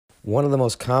One of the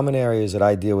most common areas that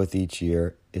I deal with each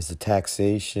year is the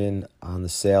taxation on the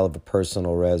sale of a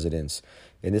personal residence.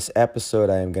 In this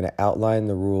episode, I am going to outline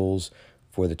the rules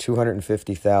for the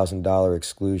 $250,000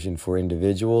 exclusion for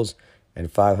individuals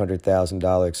and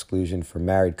 $500,000 exclusion for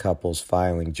married couples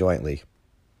filing jointly.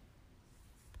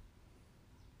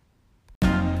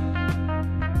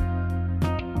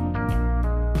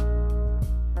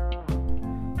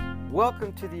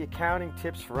 Welcome to the Accounting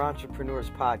Tips for Entrepreneurs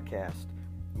podcast.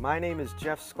 My name is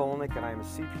Jeff Skolnick, and I am a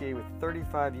CPA with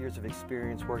 35 years of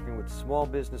experience working with small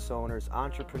business owners,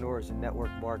 entrepreneurs, and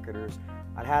network marketers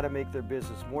on how to make their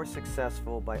business more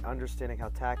successful by understanding how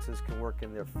taxes can work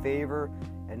in their favor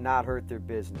and not hurt their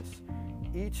business.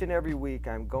 Each and every week,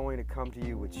 I'm going to come to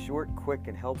you with short, quick,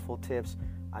 and helpful tips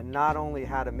on not only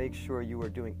how to make sure you are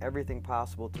doing everything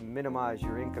possible to minimize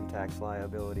your income tax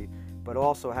liability, but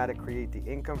also how to create the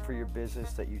income for your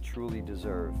business that you truly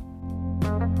deserve.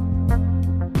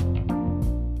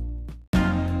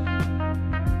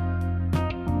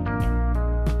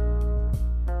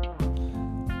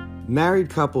 Married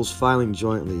couples filing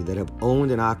jointly that have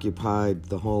owned and occupied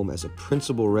the home as a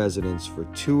principal residence for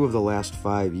 2 of the last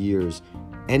 5 years,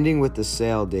 ending with the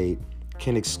sale date,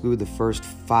 can exclude the first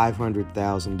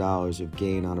 $500,000 of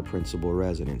gain on a principal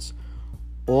residence.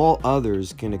 All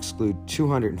others can exclude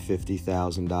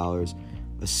 $250,000,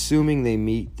 assuming they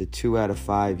meet the 2 out of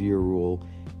 5 year rule.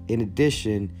 In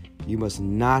addition, you must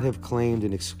not have claimed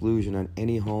an exclusion on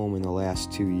any home in the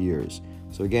last 2 years.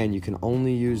 So again, you can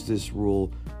only use this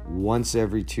rule once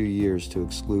every 2 years to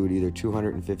exclude either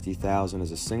 $250,000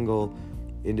 as a single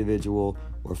individual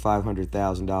or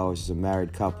 $500,000 as a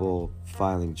married couple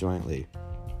filing jointly.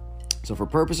 So for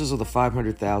purposes of the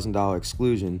 $500,000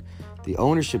 exclusion, the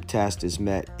ownership test is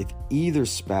met if either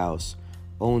spouse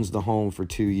owns the home for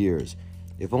 2 years.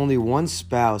 If only one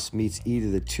spouse meets either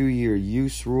the 2-year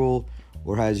use rule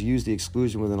or has used the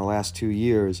exclusion within the last 2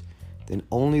 years, then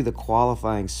only the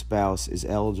qualifying spouse is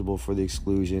eligible for the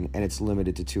exclusion, and it's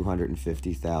limited to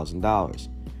 $250,000.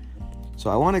 So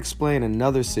I want to explain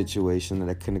another situation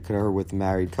that can occur with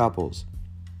married couples.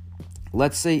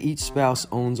 Let's say each spouse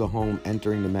owns a home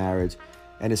entering the marriage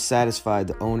and has satisfied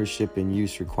the ownership and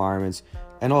use requirements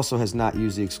and also has not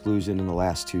used the exclusion in the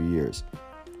last 2 years.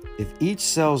 If each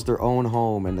sells their own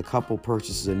home and the couple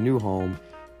purchases a new home,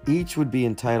 each would be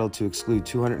entitled to exclude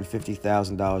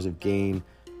 $250,000 of gain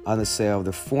on the sale of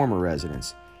their former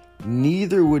residence.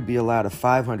 Neither would be allowed a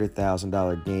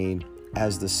 $500,000 gain,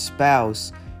 as the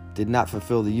spouse did not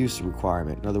fulfill the use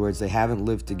requirement. In other words, they haven't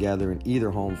lived together in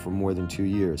either home for more than 2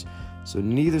 years. So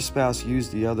neither spouse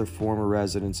used the other former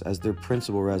residence as their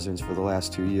principal residence for the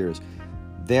last 2 years.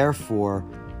 Therefore,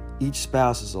 each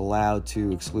spouse is allowed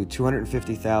to exclude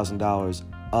 $250,000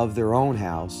 of their own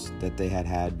house that they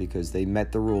had because they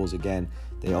met the rules. Again,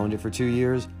 they owned it for 2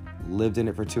 years, lived in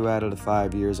it for 2 out of the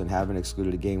 5 years, and haven't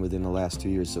excluded a gain within the last 2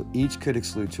 years. So each could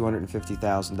exclude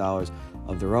 $250,000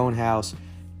 of their own house.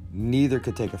 Neither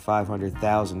could take a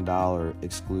 $500,000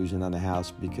 exclusion on the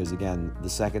house because, again, the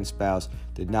second spouse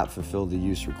did not fulfill the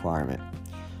use requirement.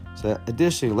 So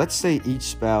additionally, let's say each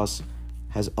spouse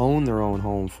has owned their own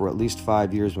home for at least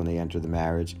 5 years when they enter the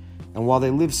marriage. And while they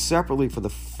live separately for the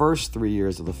first 3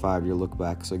 years of the 5-year look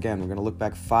back, so again, we're going to look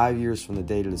back 5 years from the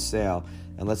date of the sale.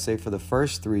 And let's say for the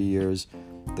first 3 years,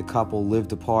 the couple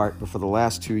lived apart, but for the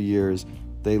last 2 years,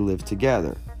 they lived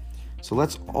together. So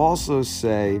let's also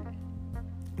say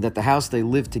that the house they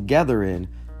lived together in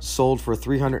sold for a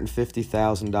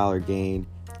 $350,000 gain,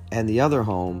 and the other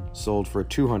home sold for a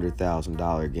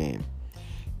 $200,000 gain.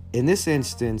 In this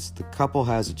instance, the couple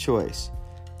has a choice.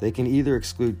 They can either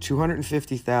exclude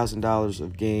 $250,000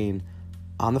 of gain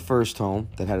on the first home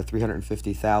that had a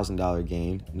 $350,000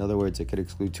 gain. In other words, they could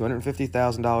exclude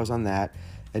 $250,000 on that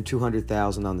and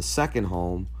 $200,000 on the second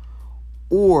home,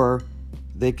 or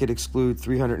they could exclude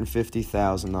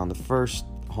 $350,000 on the first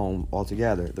home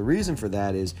altogether. The reason for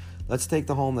that is, let's take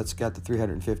the home that's got the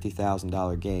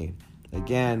 $350,000 gain.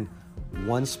 Again,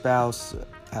 one spouse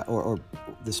or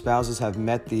the spouses have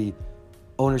met the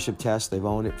ownership test. They've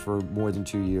owned it for more than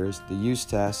 2 years. The use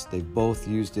test, they've both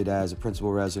used it as a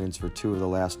principal residence for 2 of the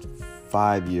last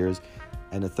 5 years.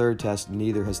 And the third test,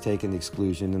 neither has taken the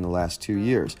exclusion in the last 2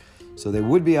 years. So they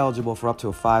would be eligible for up to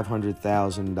a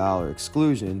 $500,000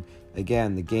 exclusion.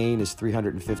 Again, the gain is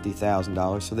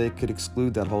 $350,000, so they could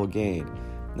exclude that whole gain.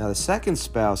 Now, the second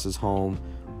spouse's home,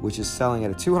 which is selling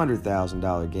at a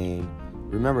 $200,000 gain,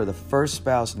 remember, the first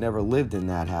spouse never lived in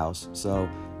that house. So,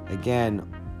 again,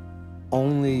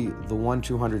 only the one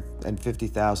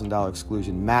 $250,000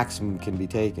 exclusion maximum can be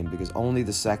taken because only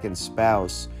the second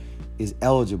spouse is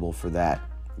eligible for that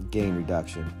gain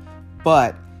reduction.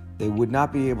 But they would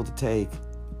not be able to take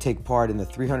take part in the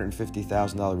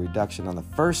 $350,000 reduction on the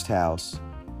first house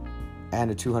and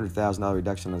a $200,000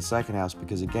 reduction on the second house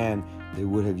because, again, they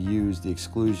would have used the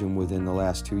exclusion within the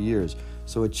last 2 years.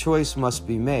 So a choice must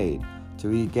be made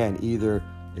to, again, either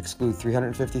exclude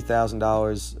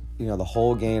 $350,000, the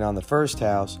whole gain on the first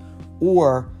house,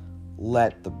 or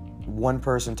let the one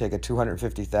person take a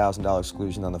 $250,000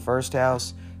 exclusion on the first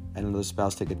house and another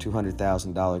spouse take a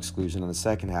 $200,000 exclusion on the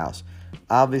second house.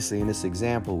 Obviously, in this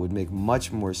example, it would make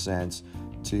much more sense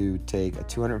to take a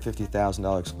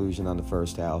 $250,000 exclusion on the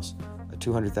first house, a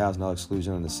 $200,000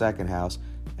 exclusion on the second house,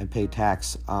 and pay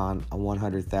tax on a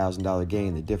 $100,000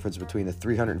 gain, the difference between the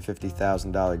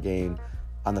 $350,000 gain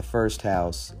on the first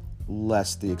house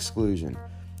less the exclusion.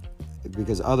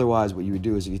 Because otherwise what you would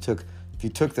do is if you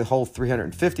took the whole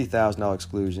 $350,000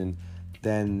 exclusion,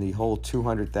 then the whole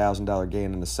 $200,000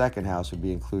 gain on the second house would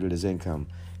be included as income.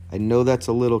 I know that's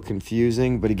a little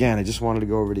confusing, but again, I just wanted to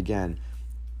go over it again.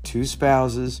 Two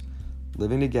spouses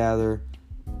living together.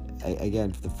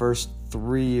 Again, for the first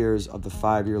 3 years of the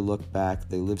 5-year look back,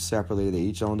 they lived separately. They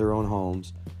each owned their own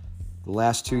homes. The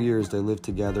last 2 years, they lived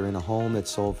together in a home that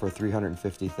sold for a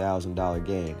 $350,000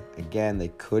 gain. Again, they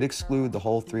could exclude the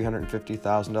whole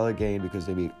 $350,000 gain because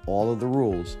they meet all of the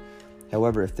rules.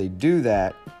 However, if they do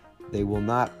that, they will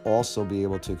not also be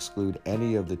able to exclude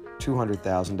any of the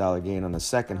 $200,000 gain on the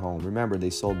second home. Remember, they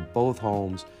sold both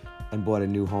homes and bought a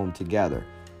new home together.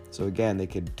 So again, they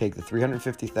could take the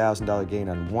 $350,000 gain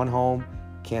on one home,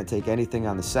 can't take anything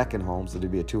on the second home, so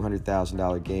there'd be a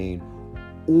 $200,000 gain,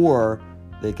 or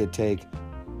they could take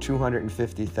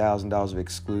 $250,000 of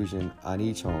exclusion on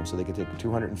each home. So they could take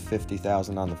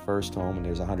 $250,000 on the first home, and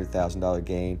there's a $100,000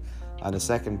 gain. On the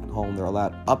second home, they're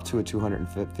allowed up to a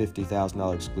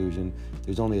 $250,000 exclusion.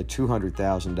 There's only a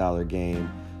 $200,000 gain,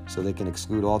 so they can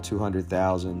exclude all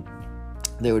 $200,000.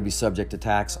 They would be subject to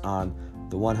tax on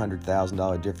the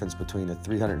 $100,000 difference between the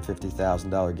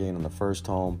 $350,000 gain on the first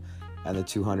home and the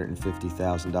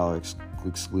 $250,000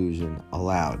 exclusion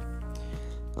allowed.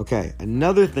 Okay,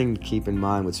 another thing to keep in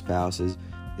mind with spouses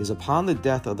is upon the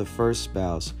death of the first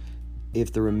spouse,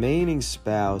 if the remaining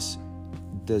spouse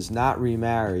does not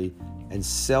remarry and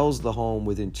sells the home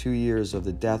within 2 years of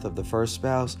the death of the first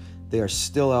spouse, they are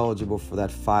still eligible for that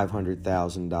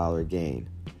 $500,000 gain.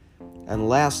 And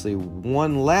lastly,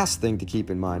 one last thing to keep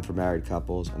in mind for married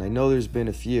couples, and I know there's been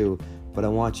a few, but I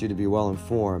want you to be well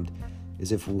informed,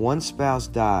 is if one spouse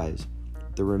dies,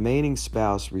 the remaining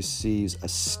spouse receives a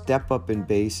step-up in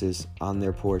basis on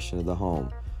their portion of the home.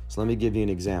 So let me give you an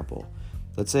example.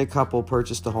 Let's say a couple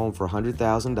purchased a home for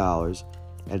 $100,000,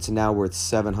 and it's now worth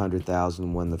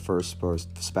 $700,000 when the first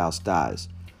spouse dies.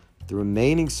 The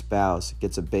remaining spouse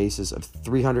gets a basis of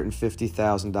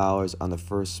 $350,000 on the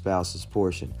first spouse's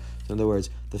portion. So in other words,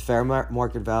 the fair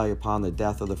market value upon the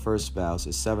death of the first spouse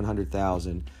is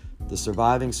 $700,000. The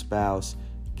surviving spouse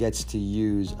gets to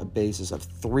use a basis of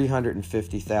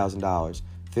 $350,000,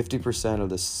 50% of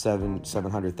the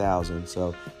 $700,000.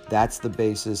 So that's the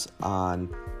basis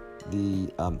on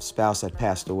the spouse that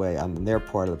passed away on their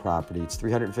part of the property. It's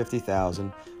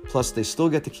 $350,000, plus they still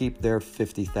get to keep their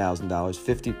 $50,000,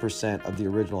 50% of the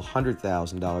original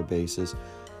 $100,000 basis.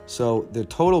 So the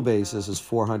total basis is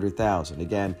 $400,000.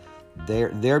 Again,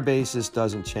 their basis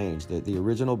doesn't change. The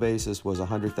original basis was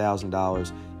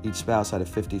 $100,000. Each spouse had a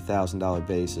 $50,000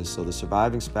 basis. So the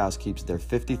surviving spouse keeps their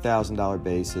 $50,000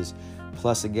 basis,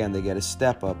 plus again they get a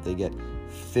step up. They get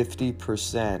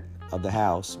 50% of the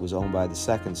house was owned by the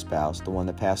second spouse, the one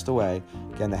that passed away.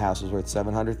 Again, the house was worth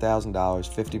 $700,000.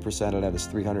 50% of that is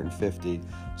 $350,000.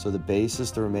 So the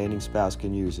basis the remaining spouse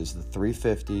can use is the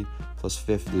 $350,000 plus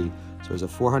 $50,000. So there's a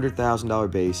 $400,000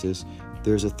 basis.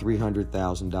 There's a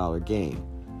 $300,000 gain.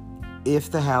 If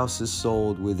the house is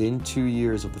sold within 2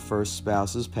 years of the first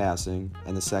spouse's passing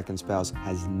and the second spouse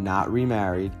has not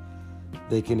remarried,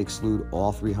 they can exclude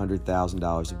all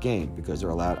 $300,000 of gain because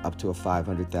they're allowed up to a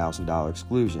 $500,000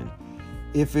 exclusion.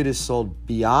 If it is sold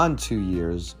beyond 2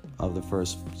 years of the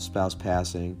first spouse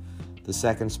passing, the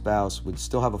second spouse would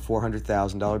still have a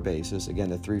 $400,000 basis, again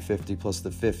the $350,000 plus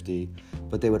the $50,000,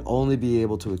 but they would only be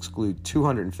able to exclude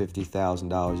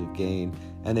 $250,000 of gain,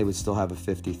 and they would still have a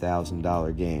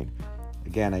 $50,000 gain.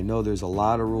 Again, I know there's a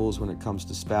lot of rules when it comes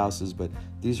to spouses, but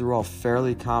these are all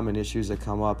fairly common issues that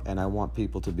come up, and I want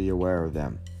people to be aware of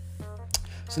them.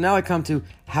 So now I come to,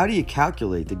 how do you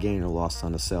calculate the gain or loss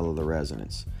on the sale of the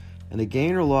residence? And the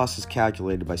gain or loss is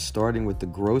calculated by starting with the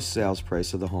gross sales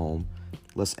price of the home,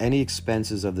 less any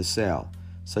expenses of the sale,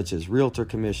 such as realtor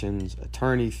commissions,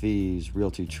 attorney fees,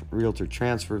 realtor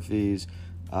transfer fees,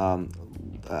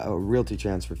 realty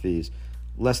transfer fees,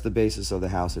 less the basis of the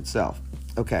house itself.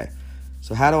 Okay.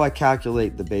 So how do I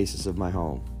calculate the basis of my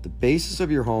home? The basis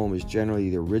of your home is generally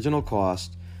the original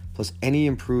cost plus any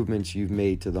improvements you've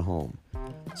made to the home.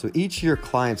 So each year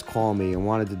clients call me and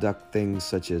want to deduct things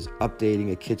such as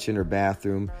updating a kitchen or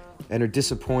bathroom and are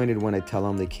disappointed when I tell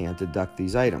them they can't deduct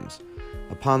these items.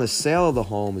 Upon the sale of the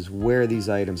home is where these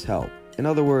items help. In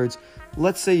other words,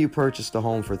 let's say you purchased a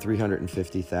home for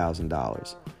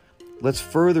 $350,000. Let's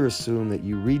further assume that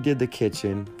you redid the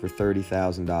kitchen for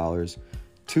 $30,000,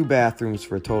 2 bathrooms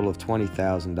for a total of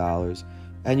 $20,000,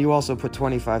 and you also put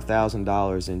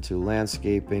 $25,000 into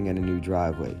landscaping and a new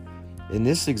driveway. In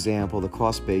this example, the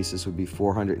cost basis would be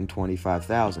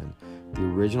 $425,000. The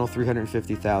original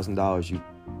 $350,000 you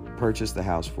purchased the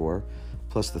house for,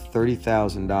 plus the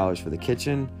 $30,000 for the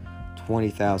kitchen,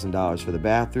 $20,000 for the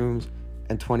bathrooms,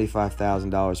 and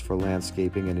 $25,000 for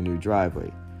landscaping and a new driveway.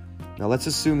 Now let's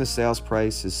assume the sales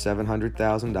price is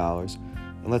 $700,000,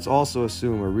 and let's also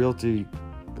assume a realtor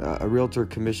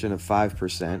commission of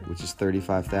 5%, which is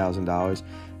 $35,000,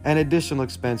 and additional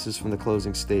expenses from the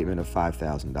closing statement of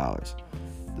 $5,000.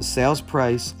 The sales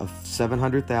price of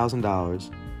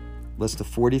 $700,000 less the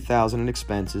 $40,000 in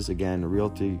expenses, again, a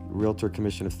realtor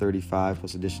commission of $35,000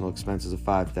 plus additional expenses of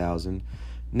 $5,000,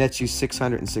 nets you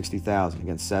 $660,000.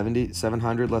 Again,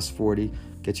 $700 less $40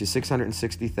 gets you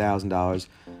 $660,000,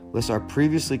 less our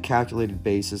previously calculated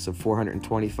basis of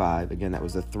 $425,000. Again, that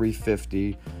was the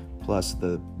 $350,000 plus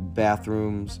the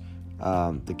bathrooms,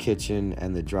 the kitchen,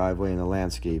 and the driveway and the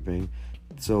landscaping.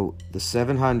 So the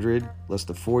 $700 less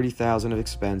the $40,000 of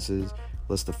expenses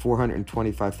less the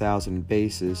 $425,000 in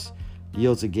basis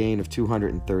yields a gain of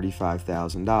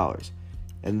 $235,000.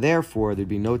 And therefore, there'd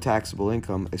be no taxable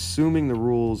income, assuming the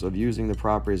rules of using the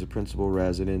property as a principal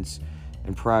residence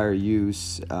and prior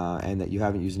use, and that you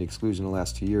haven't used an exclusion in the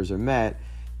last 2 years are met.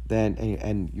 Then,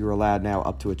 and you're allowed now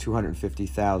up to a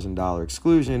 $250,000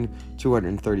 exclusion.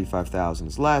 $235,000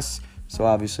 is less, so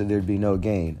obviously there'd be no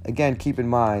gain. Again, keep in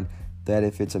mind that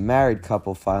if it's a married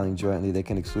couple filing jointly, they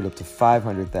can exclude up to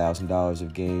 $500,000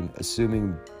 of gain,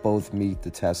 assuming both meet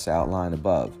the tests outlined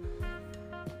above.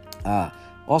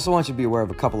 Also want you to be aware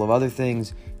of a couple of other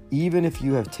things. Even if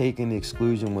you have taken the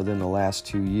exclusion within the last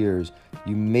 2 years,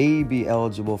 you may be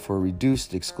eligible for a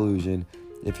reduced exclusion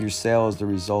if your sale is the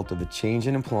result of a change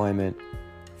in employment,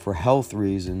 for health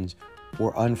reasons,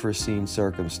 or unforeseen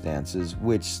circumstances,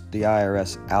 which the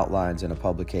IRS outlines in a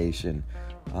publication.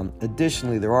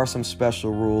 Additionally, there are some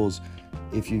special rules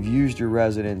if you've used your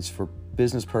residence for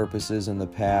business purposes in the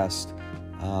past,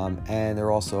 and there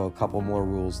are also a couple more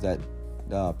rules that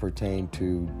pertain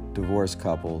to divorced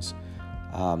couples.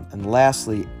 And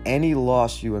lastly, any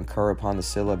loss you incur upon the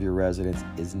sale of your residence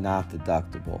is not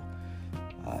deductible.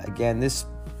 Again, this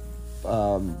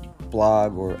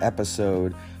blog or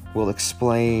episode will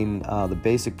explain the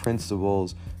basic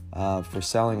principles for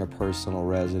selling a personal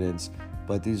residence.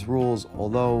 But these rules,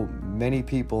 although many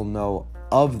people know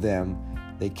of them,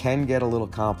 they can get a little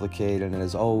complicated. And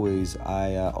as always,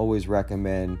 I always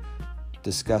recommend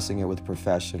discussing it with a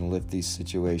professional if these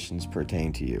situations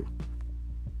pertain to you.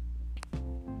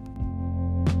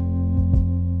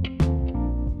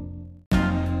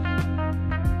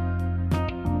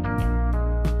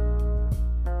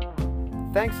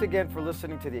 Thanks again for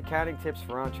listening to the Accounting Tips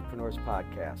for Entrepreneurs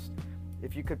podcast.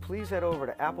 If you could please head over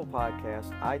to Apple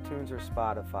Podcasts, iTunes, or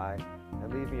Spotify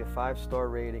and leave me a 5-star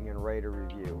rating and write a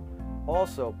review.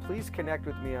 Also, please connect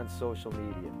with me on social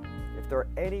media. If there are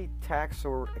any tax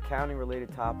or accounting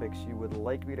related topics you would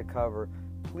like me to cover,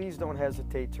 please don't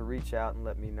hesitate to reach out and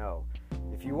let me know.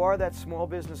 If you are that small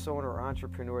business owner or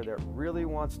entrepreneur that really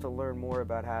wants to learn more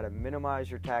about how to minimize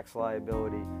your tax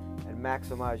liability and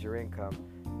maximize your income,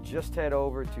 just head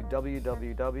over to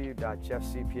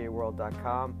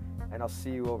www.jeffcpaworld.com and I'll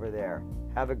see you over there.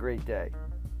 Have a great day.